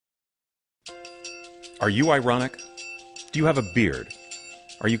Are you ironic? Do you have a beard?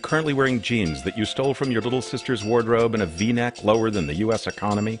 Are you currently wearing jeans that you stole from your little sister's wardrobe in a V-neck lower than the U.S.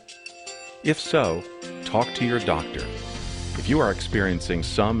 economy? If so, talk to your doctor. If you are experiencing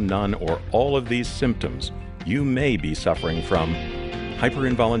some, none, or all of these symptoms, you may be suffering from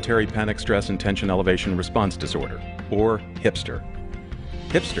hyperinvoluntary panic stress and tension elevation response disorder, or HIPSTER.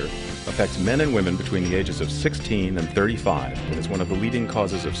 HIPSTER affects men and women between the ages of 16 and 35 and is one of the leading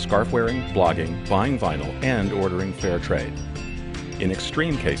causes of scarf wearing, blogging, buying vinyl, and ordering fair trade. In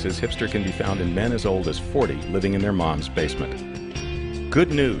extreme cases, HIPSTER can be found in men as old as 40 living in their mom's basement.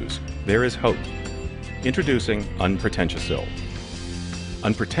 Good news, there is hope. Introducing Unpretenticil.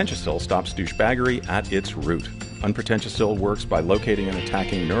 Unpretenticil stops douchebaggery at its root. Unpretenticil works by locating and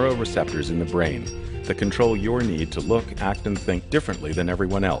attacking neuroreceptors in the brain that control your need to look, act, and think differently than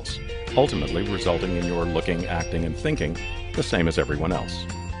everyone else, ultimately resulting in your looking, acting, and thinking the same as everyone else.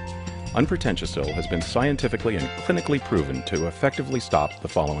 Unpretenticil has been scientifically and clinically proven to effectively stop the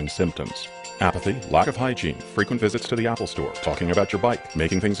following symptoms: apathy, lack of hygiene, frequent visits to the Apple Store, talking about your bike,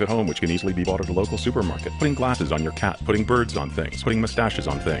 making things at home which can easily be bought at a local supermarket, putting glasses on your cat, putting birds on things, putting mustaches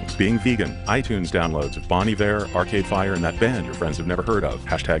on things, being vegan, iTunes downloads of Bon Iver, Arcade Fire, and that band your friends have never heard of,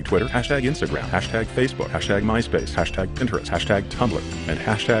 hashtag Twitter, hashtag Instagram, hashtag Facebook, hashtag MySpace, hashtag Pinterest, hashtag Tumblr, and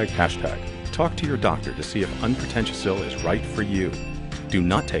hashtag. Talk to your doctor to see if Unpretenticil is right for you. Do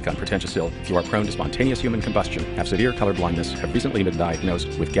not take Unpretenticil if you are prone to spontaneous human combustion, have severe color blindness, have recently been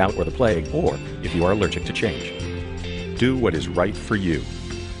diagnosed with gout or the plague, or if you are allergic to change. Do what is right for you.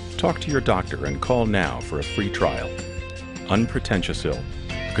 Talk to your doctor and call now for a free trial. Unpretenticil.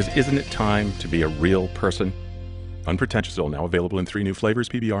 Because isn't it time to be a real person? Unpretenticil now available in 3 new flavors: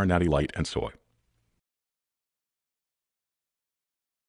 PBR, Natty Light, and Soy.